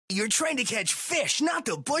You're trying to catch fish, not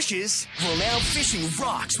the bushes. Well, now fishing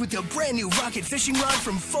rocks with the brand new rocket fishing rod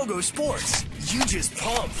from Fogo Sports. You just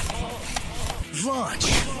pump,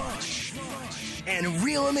 launch, and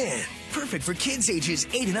reel them in. Perfect for kids ages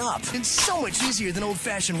 8 and up. It's so much easier than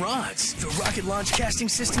old-fashioned rods. The rocket launch casting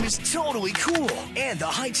system is totally cool. And the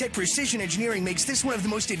high-tech precision engineering makes this one of the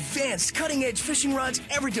most advanced cutting-edge fishing rods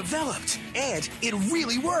ever developed. And it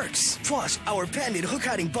really works. Plus, our patented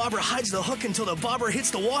hook-hiding bobber hides the hook until the bobber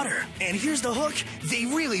hits the water. And here's the hook. They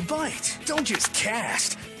really bite. Don't just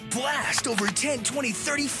cast. Blast over 10, 20,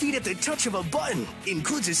 30 feet at the touch of a button.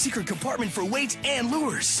 Includes a secret compartment for weights and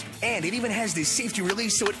lures. And it even has this safety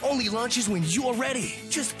release so it only launches when you're ready.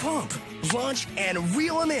 Just pump, launch, and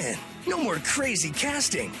reel them in. No more crazy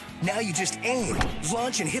casting. Now you just aim,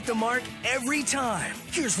 launch, and hit the mark every time.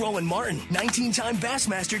 Here's Roland Martin, 19-time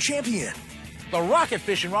Bassmaster champion. The rocket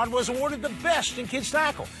fishing rod was awarded the best in kids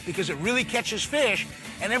tackle because it really catches fish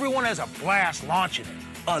and everyone has a blast launching it.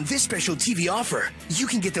 On this special TV offer, you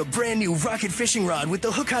can get the brand new rocket fishing rod with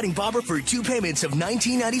the hook-hiding bobber for 2 payments of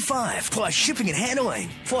 $19.95, plus shipping and handling.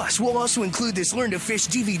 Plus, we'll also include this Learn to Fish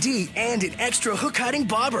DVD and an extra hook-hiding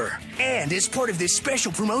bobber. And as part of this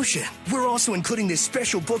special promotion, we're also including this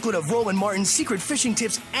special booklet of Roland Martin's secret fishing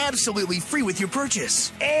tips absolutely free with your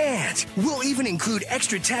purchase. And we'll even include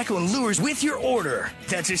extra tackle and lures with your order.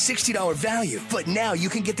 That's a $60 value, but now you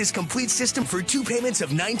can get this complete system for 2 payments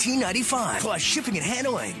of $19.95, plus shipping and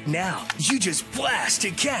handling. Now, you just blast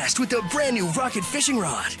to cast with the brand new rocket fishing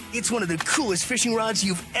rod. It's one of the coolest fishing rods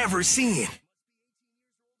you've ever seen.